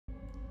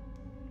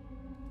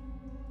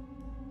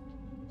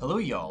Hello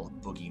y'all,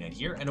 Boogie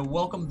here, and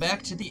welcome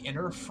back to The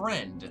Inner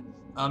Friend.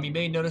 You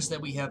may notice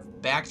that we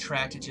have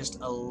backtracked just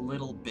a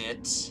little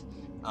bit,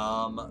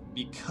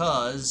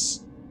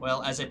 because,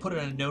 well, as I put it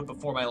in a note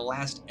before my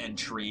last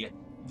entry,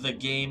 the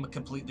game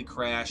completely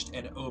crashed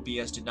and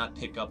OBS did not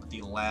pick up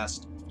the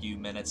last few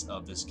minutes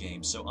of this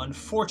game. So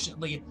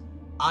unfortunately,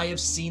 I have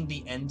seen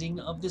the ending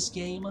of this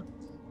game,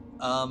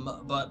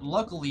 but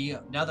luckily,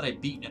 now that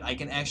I've beaten it, I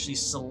can actually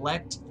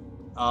select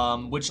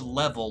which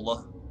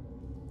level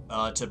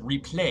to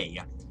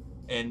replay,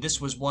 and this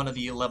was one of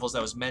the levels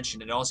that was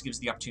mentioned. It also gives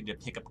the opportunity to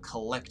pick up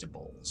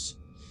collectibles.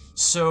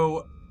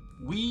 So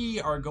we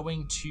are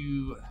going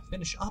to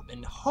finish up,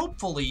 and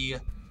hopefully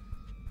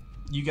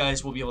you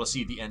guys will be able to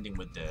see the ending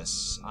with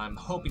this. I'm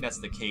hoping that's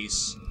the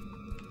case,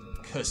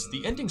 because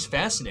the ending's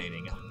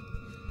fascinating,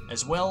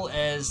 as well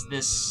as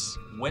this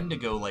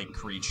Wendigo-like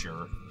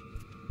creature.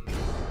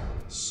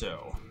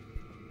 So,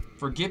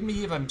 forgive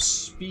me if I'm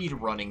speed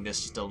running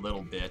this just a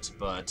little bit,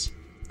 but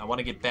I want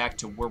to get back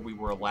to where we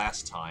were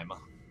last time.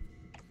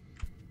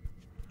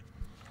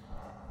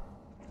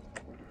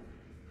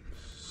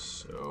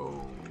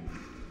 So,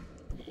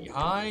 we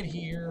hide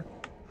here.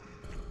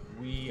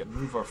 We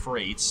move our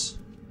freights.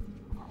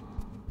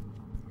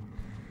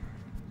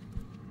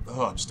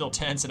 Oh, I'm still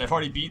tense, and I've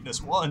already beaten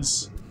this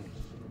once.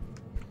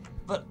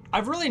 But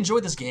I've really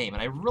enjoyed this game,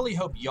 and I really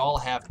hope y'all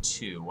have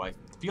too. I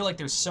feel like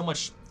there's so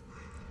much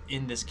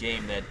in this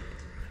game that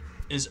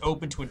is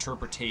open to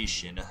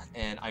interpretation,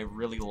 and I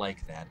really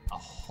like that a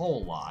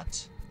whole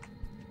lot.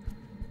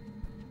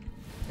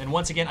 And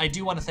once again, I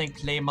do want to thank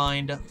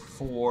PlayMind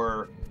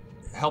for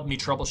helping me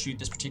troubleshoot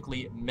this,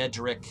 particularly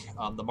Medric,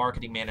 the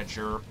marketing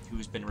manager,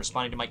 who's been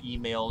responding to my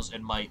emails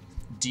and my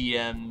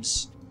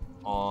DMs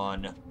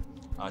on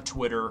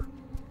Twitter.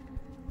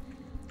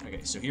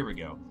 Okay, so here we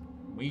go.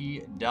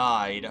 We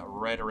died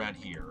right around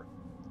here.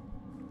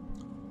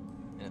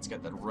 And it's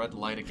got that red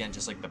light again,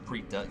 just like the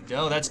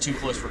oh, that's too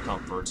close for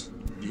comfort.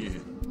 Yeah.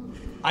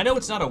 I know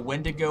it's not a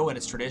Wendigo in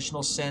its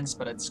traditional sense,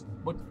 but it's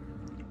what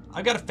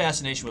I've got a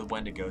fascination with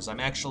Wendigos.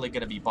 I'm actually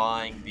going to be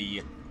buying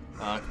the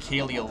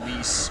Kaylee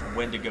Elise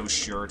Wendigo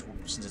shirt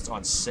since it's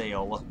on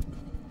sale.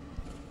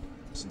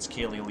 Since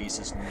Kaylee Elise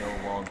is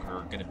no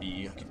longer going to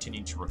be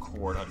continuing to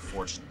record,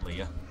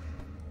 unfortunately.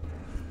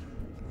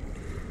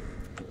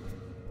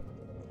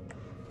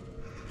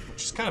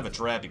 Which is kind of a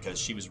drag because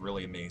she was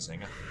really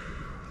amazing.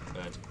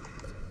 But,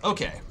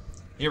 okay,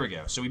 here we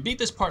go. So we beat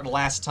this part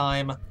last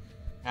time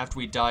after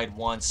we died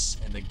once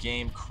and the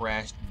game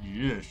crashed.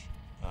 Ugh.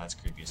 Oh, that's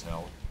creepy as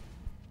hell.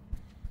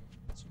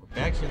 So we're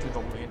back here through the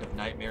land of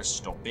nightmares.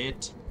 Stop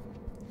it.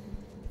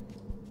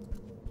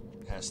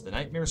 Past the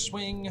nightmare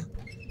swing.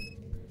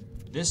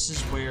 This is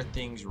where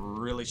things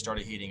really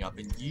started heating up,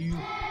 and you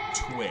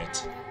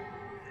twit.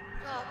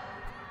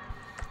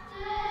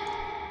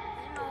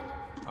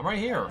 I'm right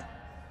here.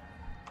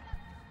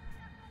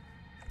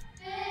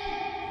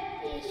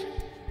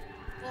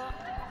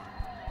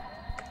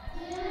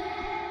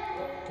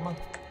 Come on.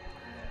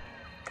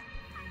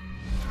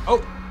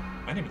 Oh!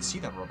 I didn't even see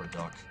that rubber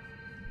duck.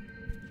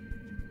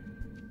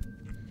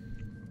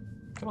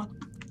 Come on.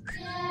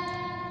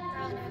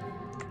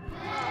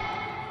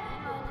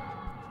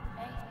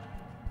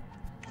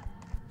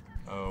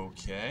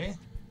 Okay.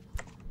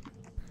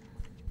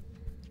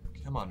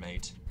 Come on,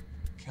 mate.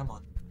 Come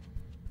on.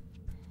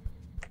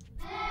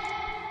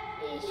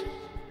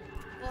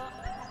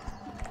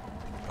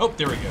 Oh,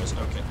 there he goes.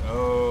 Okay.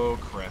 Oh,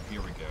 crap. Here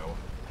we go.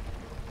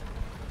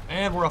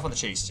 And we're off on the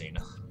chase scene.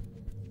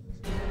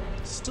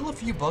 Still a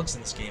few bugs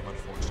in this game,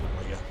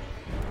 unfortunately.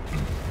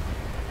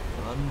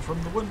 Run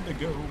from the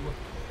Wendigo.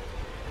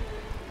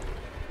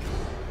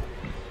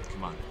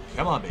 Come on.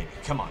 Come on, baby.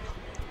 Come on.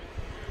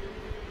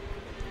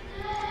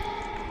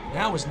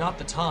 Now is not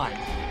the time.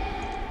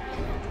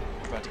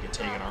 We're about to get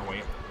taken, aren't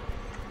we?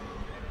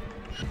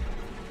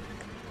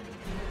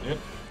 Yep.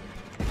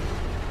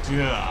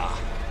 Yeah.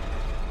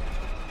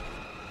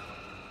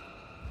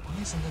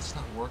 Why isn't this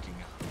not working?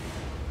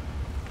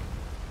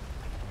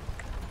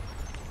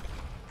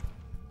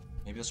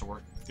 Maybe this will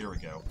work. There we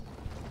go.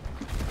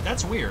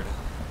 That's weird.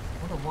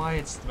 I wonder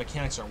why the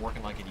mechanics aren't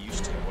working like it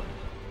used to.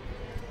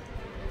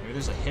 Maybe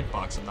there's a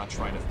hitbox I'm not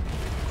trying to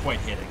quite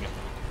hitting.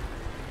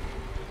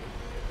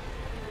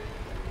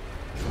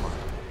 Come on.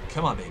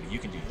 Come on, baby. You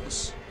can do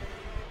this.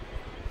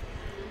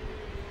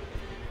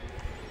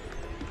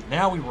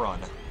 Now we run.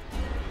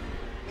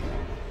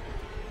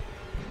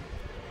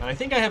 And I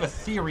think I have a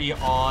theory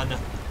on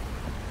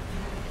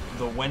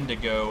the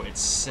Wendigo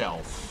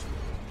itself.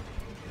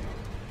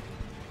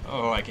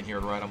 Oh, I can hear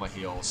it right on my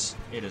heels.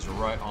 It is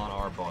right on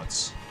our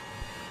butts.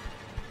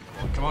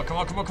 Come on, come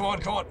on, come on, come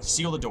on, come on!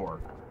 Seal the door.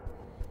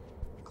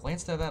 I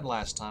glanced at that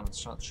last time. I'm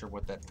not sure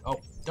what that... Oh,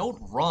 don't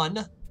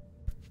run!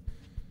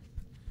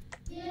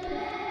 There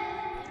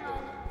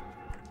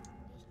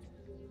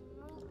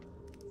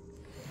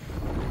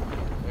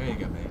you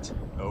go, mate.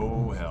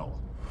 Oh, hell.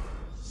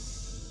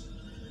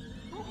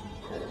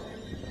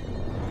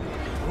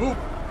 Ooh!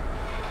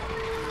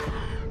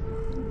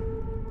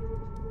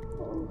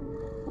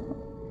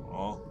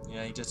 Oh,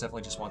 yeah, he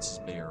definitely just wants his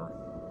bear.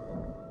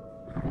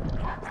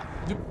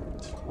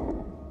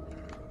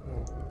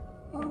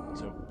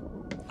 So,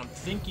 I'm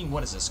thinking,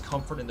 what is this?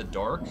 Comfort in the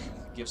Dark?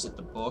 Gives it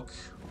the book.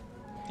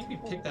 I think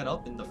we picked that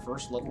up in the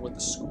first level with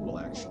the school,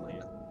 actually.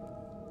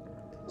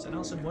 Is that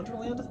Alice in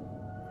Wonderland?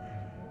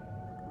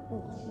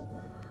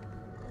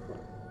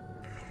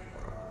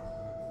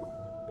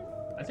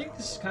 I think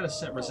this kind of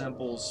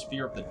resembles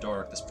Fear of the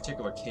Dark, this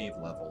particular cave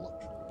level.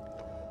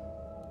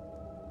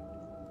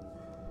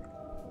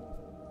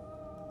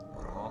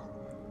 Aww.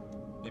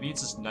 Maybe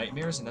it's just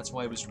nightmares, and that's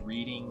why I was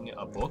reading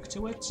a book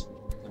to it?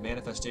 The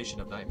Manifestation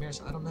of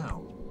Nightmares? I don't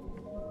know.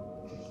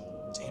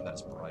 Damn, that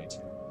is bright.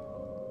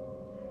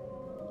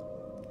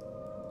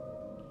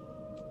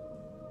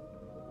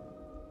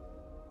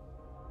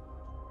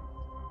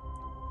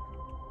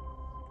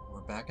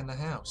 We're back in the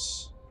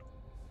house.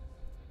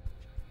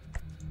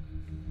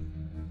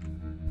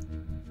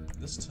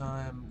 This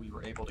time, we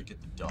were able to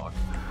get the duck.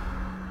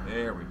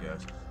 There we go.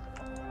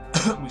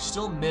 We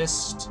still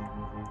missed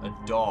a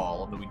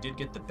doll, but we did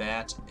get the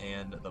bat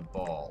and the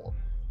ball.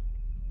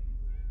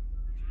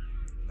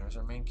 There's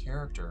our main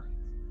character,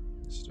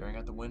 staring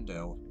out the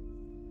window,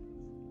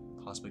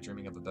 possibly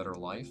dreaming of a better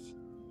life.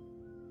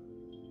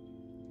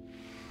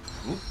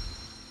 Oop.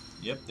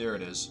 Yep, there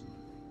it is.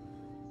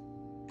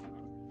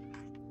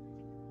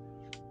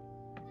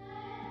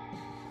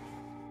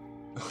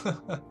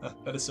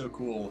 That is so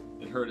cool.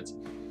 They heard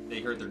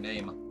their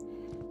name.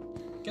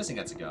 Guessing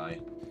that's a guy.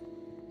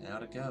 And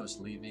out it goes,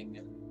 leaving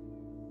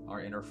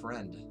our inner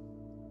friend.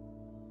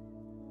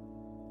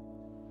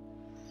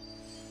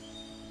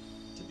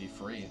 To be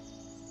free.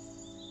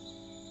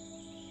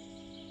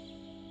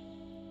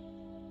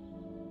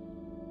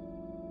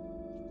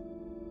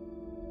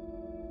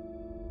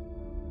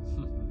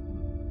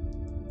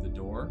 The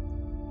door.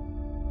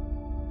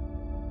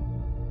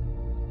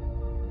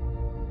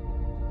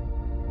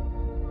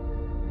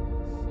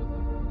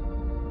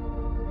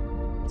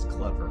 It's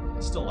clever. I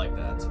still like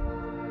that.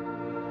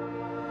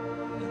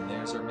 And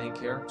there's our main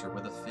character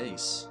with a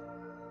face.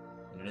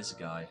 And it is a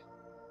guy.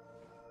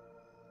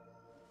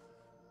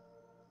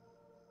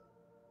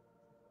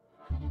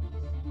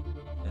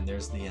 And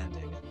there's the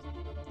ending.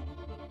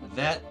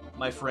 That,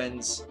 my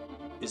friends,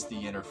 is the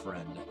inner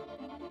friend.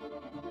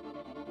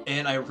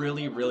 And I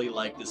really, really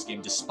like this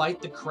game,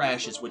 despite the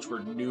crashes, which were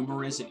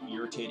numerous and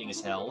irritating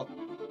as hell.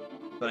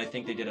 But I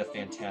think they did a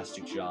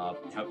fantastic job.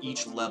 How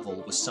each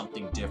level was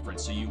something different.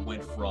 So you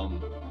went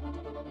from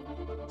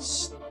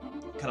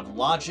kind of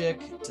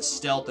logic to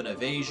stealth and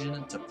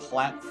evasion to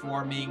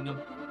platforming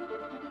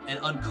and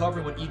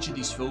uncovering what each of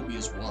these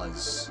phobias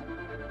was.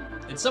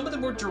 And some of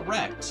them were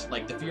direct,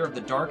 like the fear of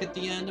the dark at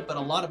the end, but a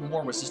lot of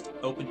more was just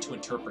open to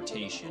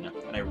interpretation,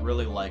 and I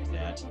really like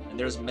that. And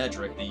there's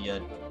Medric,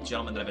 the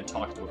gentleman that I've been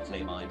talking to at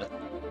Playmind.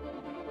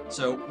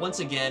 So, once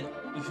again,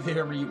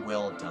 very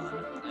well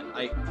done. And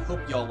I hope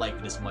y'all liked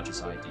it as much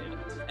as I did.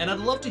 And I'd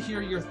love to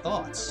hear your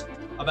thoughts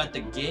about the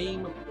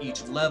game,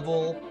 each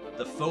level,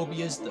 the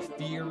phobias, the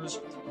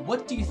fears.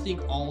 What do you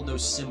think all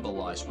those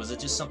symbolized? Was it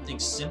just something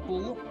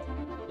simple,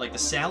 like the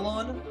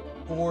salon,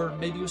 or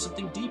maybe it was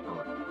something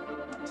deeper?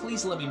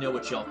 Please let me know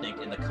what y'all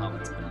think in the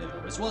comments below,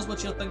 as well as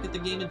what y'all think of the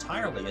game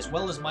entirely, as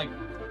well as my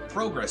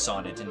progress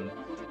on it, and,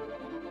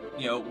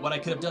 you know, what I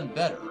could have done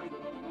better.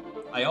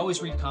 I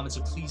always read comments,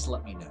 so please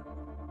let me know.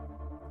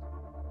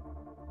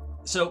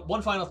 So,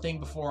 one final thing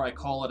before I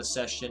call it a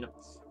session.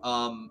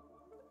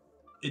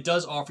 It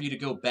does offer you to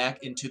go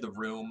back into the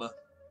room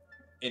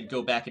and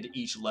go back into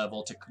each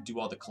level to do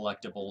all the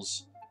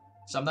collectibles.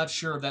 So I'm not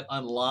sure if that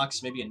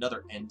unlocks maybe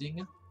another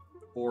ending,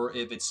 or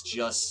if it's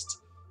just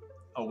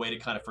a way to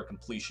kind of for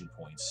completion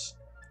points.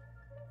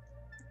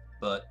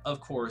 But,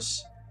 of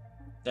course,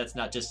 that's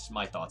not just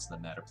my thoughts on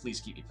the matter. Please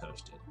keep me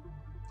posted.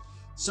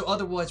 So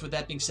otherwise, with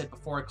that being said,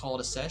 before I call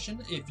it a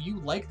session, if you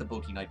like the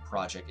Boogie Night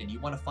project and you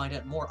want to find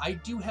out more, I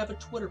do have a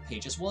Twitter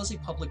page as well as a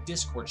public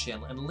Discord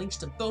channel, and links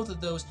to both of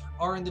those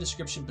are in the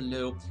description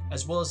below,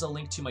 as well as a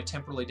link to my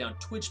temporarily down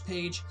Twitch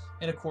page.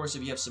 And of course,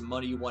 if you have some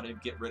money you want to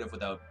get rid of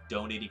without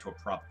donating to a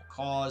probable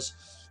cause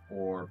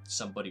or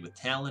somebody with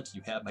talent,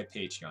 you have my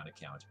Patreon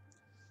account.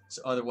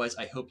 So otherwise,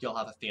 I hope y'all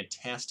have a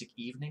fantastic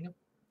evening,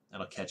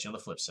 and I'll catch you on the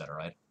flip side,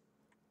 alright?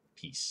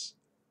 Peace.